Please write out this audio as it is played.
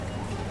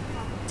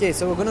Okay,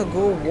 so we're gonna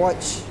go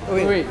watch. Oh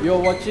Wait, you're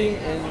watching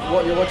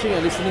and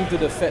listening to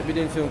the Fat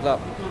Bidin Film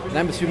Club. And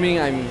I'm assuming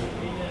I'm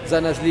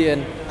Zan Azli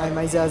and I'm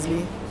Aizah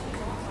Azli,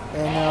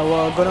 and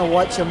we're gonna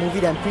watch a movie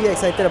that I'm pretty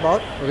excited about.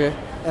 okay.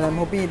 And I'm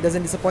hoping it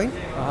doesn't disappoint.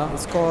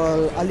 It's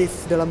called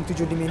Alif dalam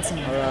 7 dimensi.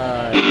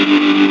 Alright.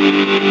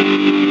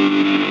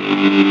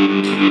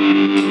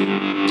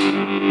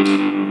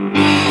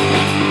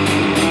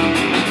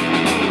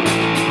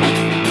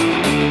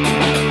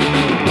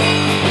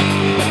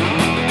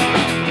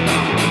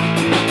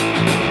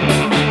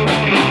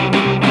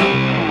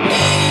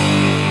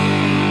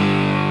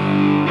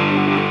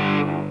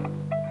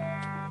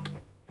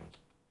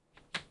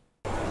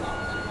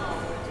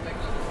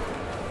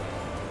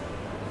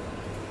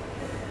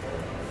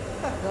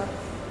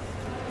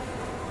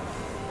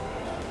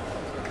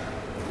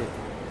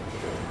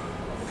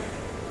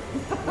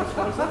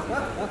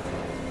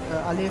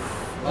 Alif.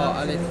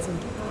 Alif.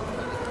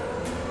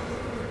 Dimensi.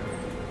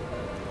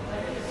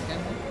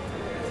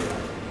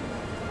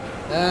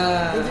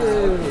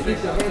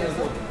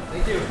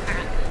 Thank you.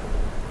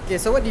 Okay,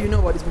 so what do you know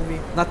about this movie?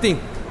 Nothing.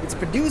 It's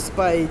produced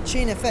by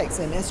Chain FX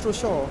and Astro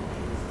Shaw.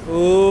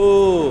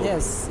 Oh.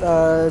 Yes,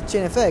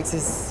 Chain FX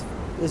is,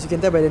 as you can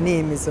tell by the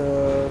name, is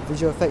a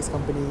visual effects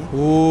company.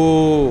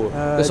 Oh.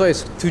 That's why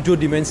it's 7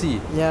 dimensi.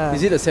 Yeah.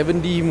 Is it a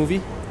 7D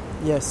movie?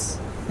 Yes.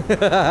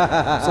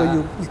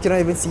 So you cannot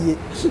even see it.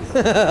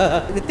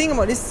 The thing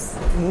about this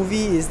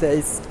movie is that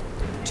it's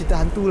cerita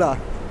hantu lah.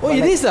 Oh, But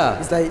it like, is ah?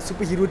 It's like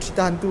superhero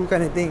cerita hantu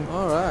kind of thing.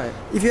 Alright.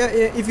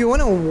 If you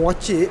want to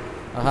watch it,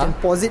 you Uh-huh. can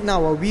pause it now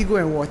while we go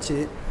and watch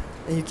it,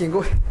 and you can go.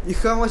 You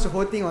can't watch the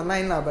whole thing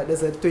online lah, but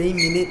there's a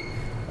 20-minute,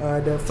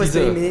 the first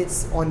Teaser. 20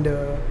 minutes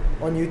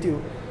on YouTube.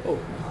 Oh.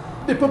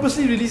 They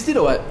purposely released it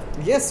or what?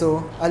 Yes,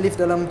 so Alif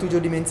dalam 7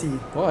 dimensi.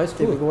 Oh, that's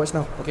Okay, we cool. go watch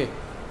now. Okay.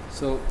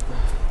 So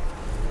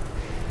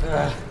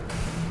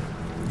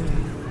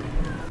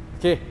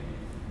okay.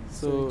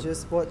 So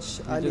Just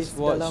watch we Alif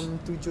just watch dalam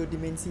 7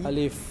 dimensi.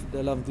 Alif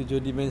dalam 7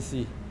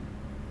 dimensi.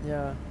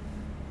 Yeah,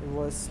 it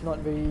was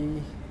not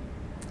very.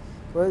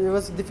 Well, it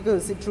was difficult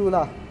to sit through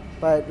lah,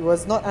 but it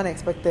was not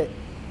unexpected.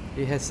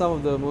 It has some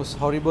of the most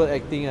horrible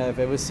acting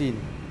I've ever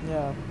seen.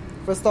 Yeah.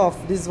 First off,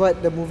 this is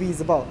what the movie is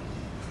about.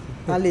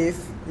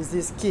 Alif is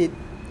this kid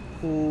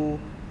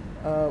who,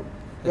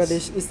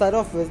 it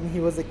started off when he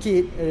was a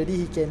kid.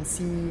 Already he can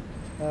see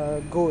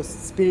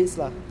ghosts,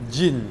 spirits lah.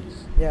 Jin.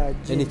 Yeah,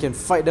 And he can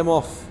fight them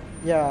off.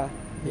 Yeah,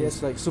 he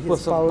It's has- like super he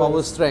has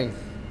power strength.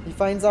 He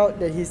finds out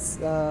that his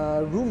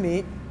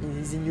roommate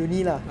is in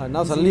uni lah.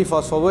 Now suddenly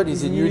fast forward,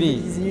 he's in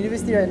uni. He's in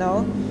university right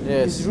now.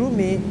 Yes. His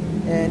roommate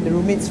and the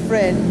roommate's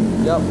friend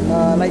Yup.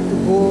 like to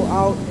go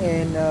out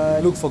and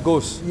Look for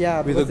ghosts.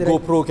 Yeah, With a because they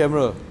like- GoPro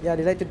camera. yeah,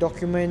 they like to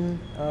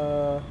document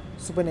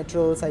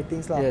supernatural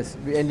sightings lah. Yes.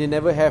 And they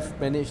never have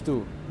managed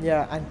to.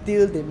 Yeah,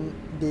 until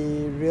they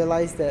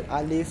realize that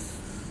Alif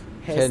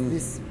has Can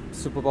this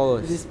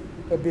superpowers.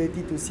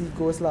 ability to see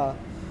ghosts lah.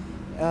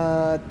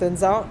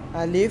 Turns out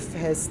Alif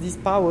has these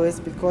powers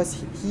because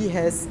he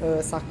has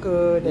a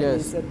sucker that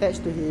Yes. is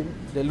attached to him,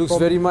 That looks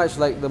from- very much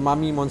like the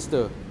mummy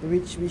monster.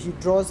 which he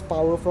draws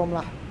power from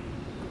lah.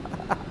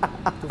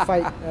 To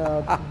fight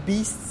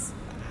beasts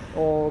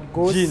or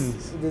ghosts,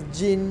 Jinns. the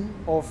jinn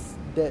of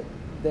that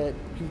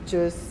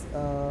creature's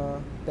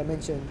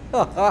dimension.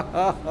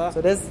 So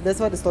that's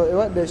what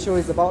the show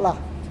is about lah.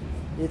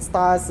 It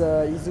stars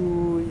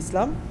Izu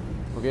Islam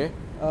Okay.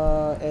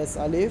 as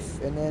Alif,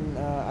 and then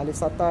Alif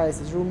Sata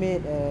as his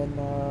roommate, and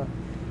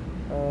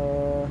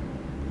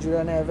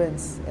Juliana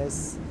Evans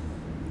as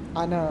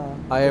Anna.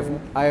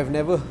 I have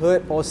never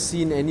heard or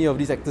seen any of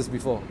these actors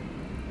before.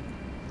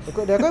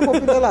 They're quite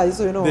popular lah,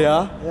 so you know. They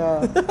are?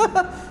 Yeah.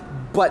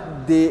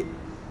 But they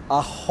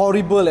are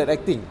horrible at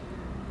acting.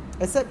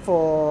 Except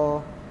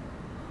for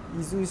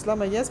Izu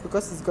Islam, I guess,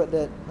 because he's got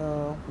that.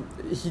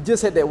 He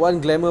just had that one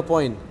glamour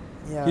point.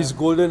 Yeah. His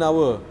golden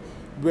hour,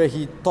 where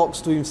he talks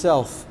to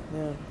himself.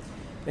 Yeah.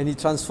 And he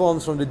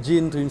transforms from the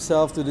jinn to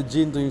himself to the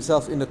jinn to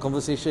himself in a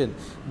conversation,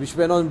 which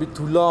went on a bit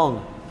too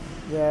long.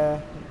 Yeah.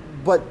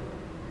 But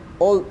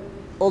all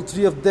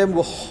three of them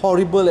were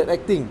horrible at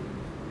acting.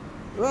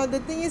 Well, the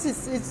thing is,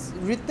 it's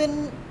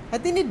written. I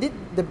think they did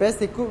the best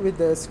they could with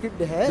the script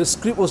they had. The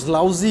script was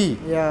lousy.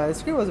 Yeah, the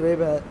script was very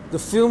bad. The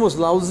film was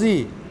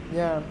lousy.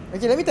 Yeah.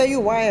 Okay, let me tell you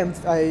why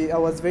I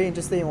was very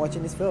interested in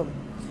watching this film.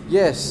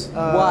 Yes.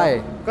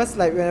 Why? Because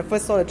like when I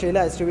first saw the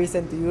trailer, I straight away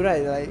sent to you,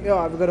 right? Like, yo,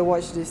 I've got to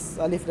watch this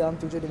Alif dalam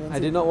 7 dimensi. I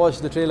did not watch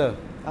the trailer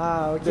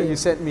that Okay. you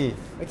sent me.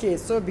 Okay,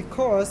 so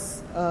because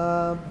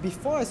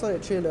before I saw the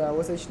trailer, I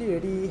was actually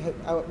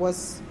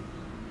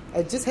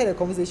I just had a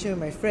conversation with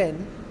my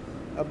friend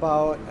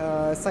about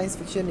science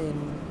fiction in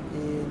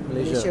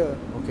Malaysia.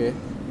 Okay.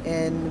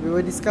 And we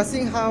were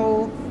discussing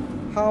how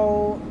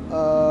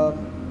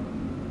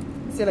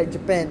say like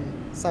Japan,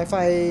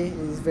 sci-fi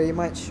is very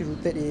much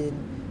rooted in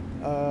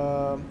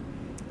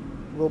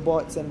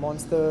robots and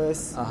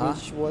monsters,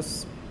 which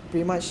was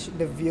pretty much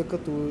the vehicle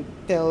to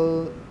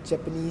tell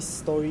Japanese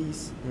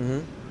stories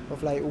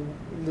of like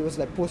it was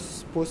like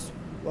post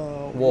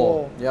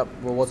war. Yep.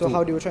 World War So II.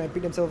 how they were trying to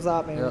pick themselves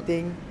up and Yep.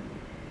 everything.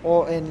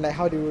 and like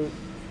how they were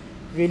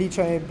really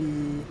trying to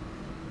be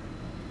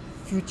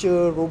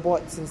future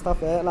robots and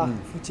stuff like that lah.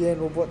 Future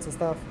and robots and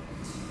stuff.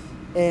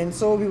 And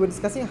so we were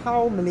discussing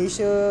how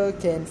Malaysia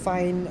can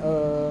find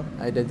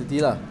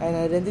Identity lah.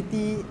 an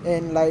identity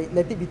and like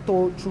let it be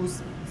told through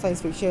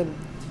science fiction.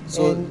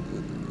 So, And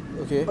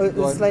okay. Go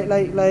it's on.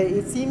 like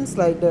it seems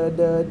like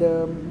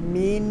the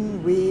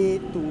main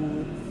way to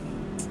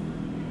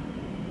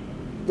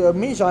the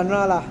main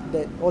genre lah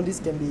that all this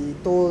can be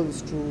told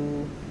is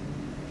through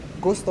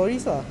ghost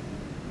stories lah.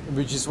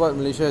 Which is what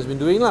Malaysia has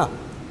been doing lah.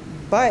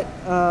 But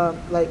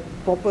like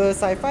proper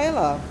sci-fi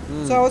lah.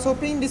 So I was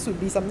hoping this would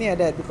be something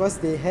like that because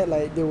they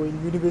were in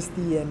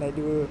university and like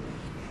they were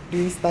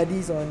doing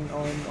studies on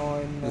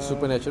The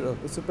supernatural.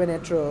 the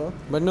supernatural.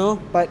 But no,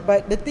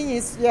 But the thing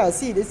is,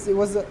 it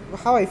was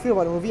how I feel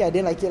about the movie. I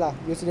didn't like it lah.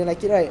 You also didn't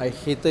like it, right? I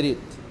hated it.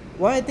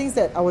 One of the things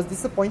that I was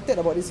disappointed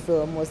about this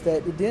film was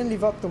that it didn't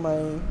live up to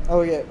my.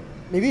 Oh yeah,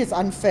 maybe it's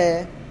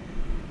unfair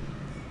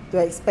to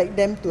expect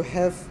them to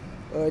have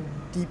a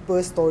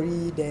deeper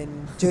story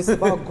than just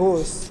about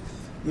ghosts.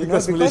 You know,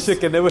 Because Malaysia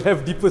can never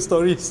have deeper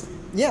stories.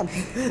 Yeah.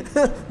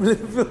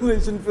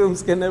 Malaysian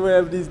films can never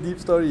have these deep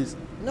stories.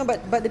 No,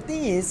 but the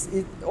thing is,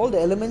 all the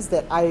elements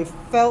that I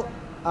felt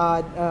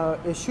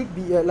it should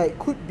be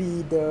could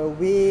be the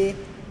way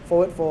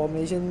forward for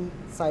Malaysian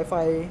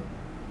sci-fi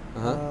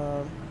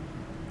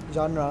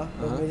genre,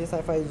 the Malaysian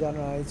sci-fi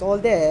genre. It's all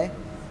there.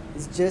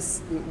 It's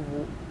just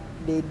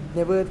they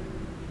never.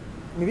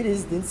 Maybe they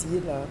just didn't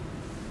see it lah.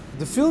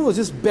 The film was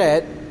just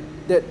bad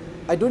that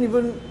I don't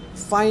even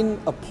find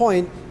a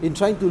point in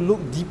trying to look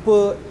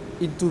deeper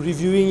into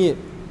reviewing it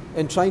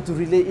and trying to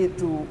relate it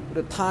to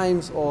the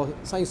times or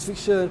science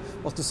fiction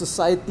or to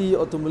society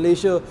or to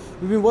Malaysia.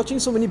 We've been watching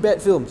so many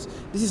bad films.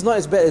 This is not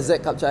as bad as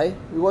Zack Kapchai.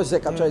 We watched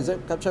Zack Kapchai. Zack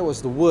Kapchai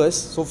was the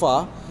worst so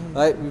far.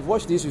 Right? We've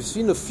watched this. We've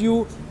seen a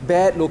few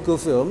bad local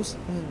films.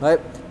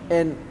 Right?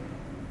 And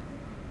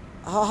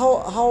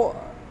how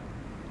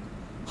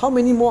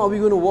many more are we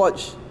going to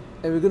watch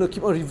and we're going to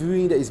keep on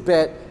reviewing that is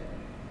bad?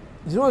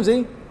 You know what I'm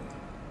saying?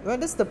 Well,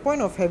 that's the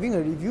point of having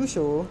a review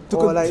show To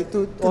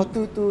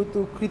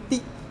to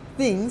critique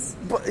things,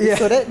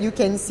 so that you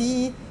can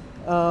see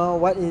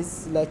what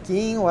is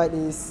lacking,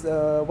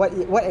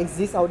 what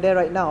exists out there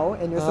right now,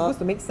 and you're supposed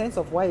to make sense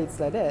of why it's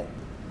like that.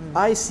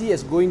 I see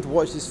as going to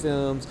watch these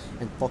films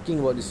and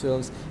talking about these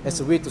films as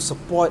a way to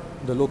support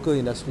the local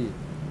industry.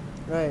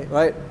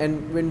 Right?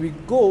 And when we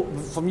go,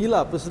 for me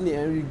lah, personally,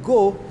 and we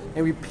go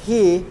and we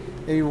pay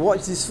and we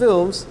watch these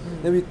films,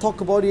 then we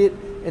talk about it,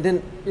 and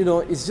then, you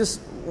know, it's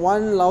just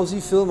one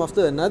lousy film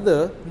after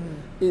another,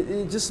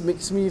 it just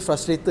makes me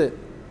frustrated.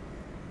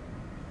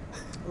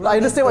 I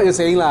understand what you're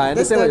saying lah.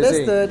 That's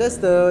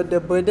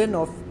the burden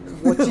of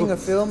watching a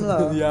film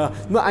lah. Yeah.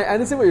 No, I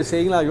understand what you're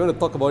saying lah. You want to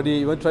talk about it,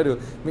 you want to try to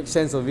make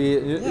sense of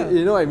it.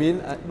 You know what I mean?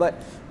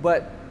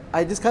 But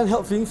I just can't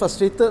help feeling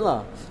frustrated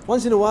lah.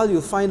 Once in a while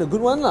you'll find a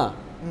good one lah.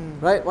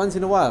 Right? Once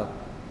in a while.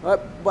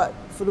 Right? But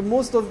for the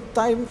most of the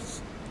time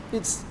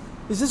it's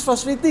just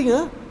frustrating,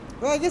 huh?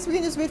 Well, I guess we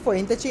can just wait for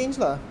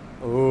interchange lah.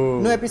 Oh.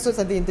 No episodes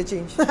until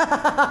interchange.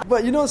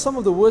 But you know, some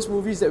of the worst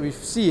movies that we've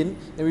seen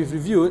and we've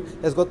reviewed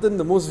has gotten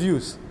the most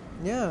views.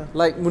 Yeah.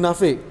 Like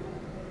Munafik.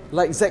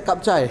 Like Zack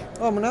Kapchai.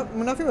 Oh,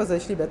 Munafik was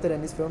actually better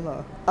than this film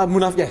lah.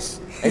 Yes.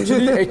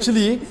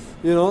 Actually,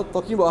 you know,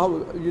 talking about how,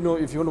 you know,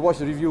 if you want to watch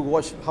the review,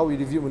 watch how we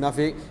reviewed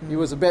Munafik. It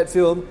was a bad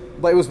film,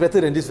 but it was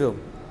better than this film.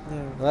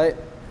 Yeah. Right?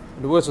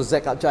 The worst was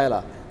Zack Kapchai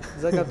lah.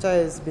 Zack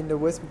Kapchai has been the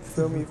worst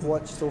film we've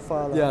watched so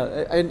far lah.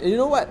 Yeah, and you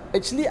know what?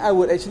 Actually, I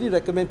would actually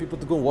recommend people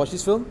to go and watch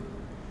this film.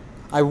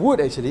 I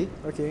would actually.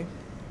 Okay.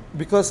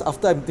 Because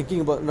after I'm thinking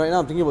about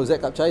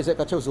Zack Kapchai. Zack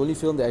Kapchai was the only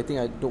film that I think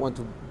I don't want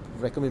to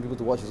recommend people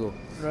to watch also.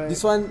 Right.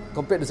 This one,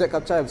 compared to Zack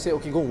Kapchai, I would say,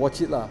 okay, go and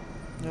watch it lah.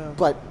 Yeah.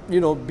 But, you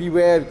know,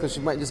 beware because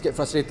you might just get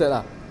frustrated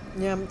lah.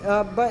 Yeah,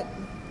 but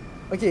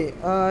okay.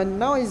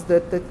 Now is the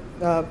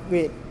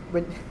wait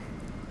when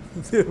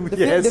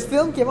the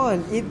film came out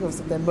on 8th of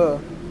September.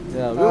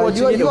 Yeah, we're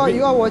watching it.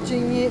 You are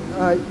watching it.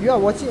 You are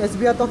watching as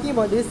we are talking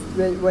about this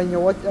when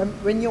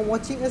you're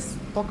watching us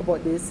talk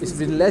about this. It's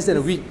been less than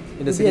a week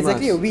in the cinemas.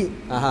 Exactly a week.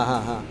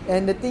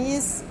 And the thing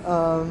is,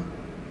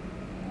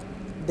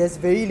 there's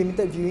very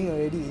limited viewing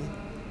already.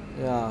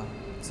 Yeah.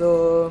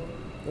 So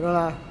you know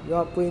lah, you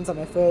are putting some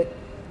effort.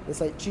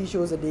 There's like 3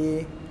 shows a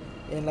day,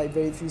 and like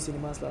very few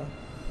cinemas lah.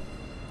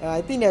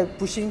 I think they're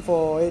pushing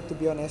for it to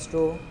be on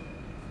Astro.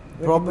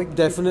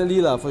 Definitely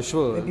lah, for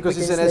sure. Because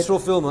it's an Astro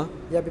film, huh?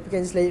 Yeah, people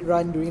can just let it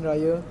run during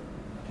Raya.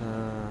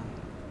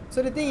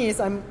 So the thing is,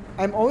 I'm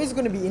always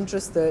going to be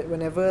interested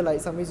whenever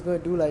like somebody's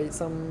going to do like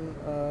some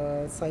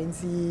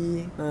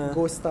sciencey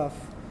ghost stuff,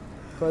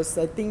 because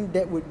I think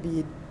that would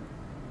be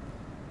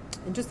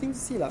interesting to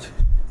see lah.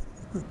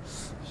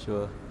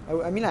 Sure.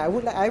 I mean,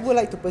 like, I would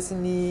like to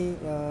personally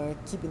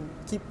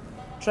keep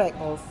track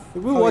of.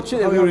 We'll watch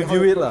it and we'll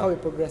review it lah. How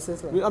it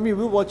progresses lah. I mean,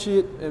 we'll watch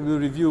it and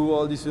we'll review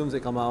all these films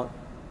that come out,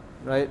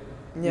 right?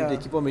 Yeah. If they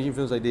keep on making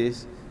films like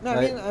this. No,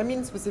 right? I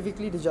mean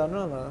specifically the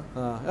genre lah.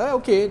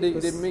 Okay,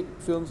 they make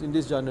films in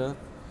this genre.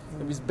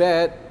 If it's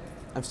bad,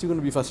 I'm still going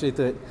to be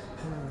frustrated.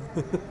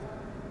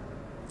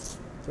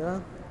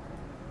 Yeah.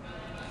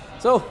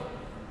 So,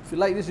 if you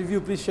like this review,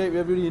 please share it with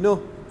everybody you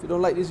know. If you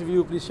don't like this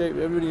review, please share it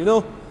with everybody you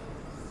know.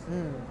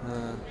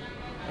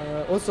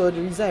 Also,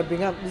 the reason I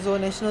bring up this whole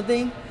national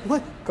thing,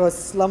 What?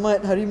 because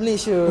Selamat Hari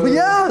Malaysia. Oh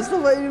yeah,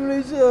 selamat Hari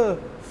Malaysia.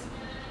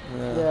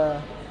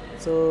 Yeah.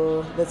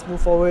 So let's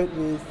move forward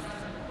with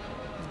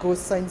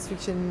ghost science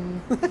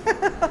fiction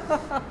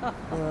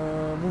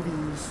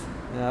movies.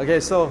 Yeah, okay,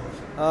 so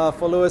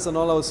follow us on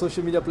all our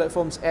social media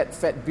platforms at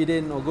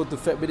FatBidin or go to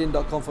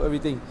fatbidin.com for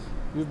everything.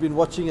 You've been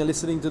watching and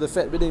listening to the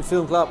Fat Bidin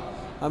Film Club.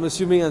 I'm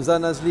assuming I'm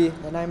Zan Azli.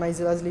 And I'm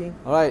Aizil Azli.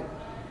 Alright,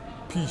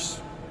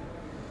 peace.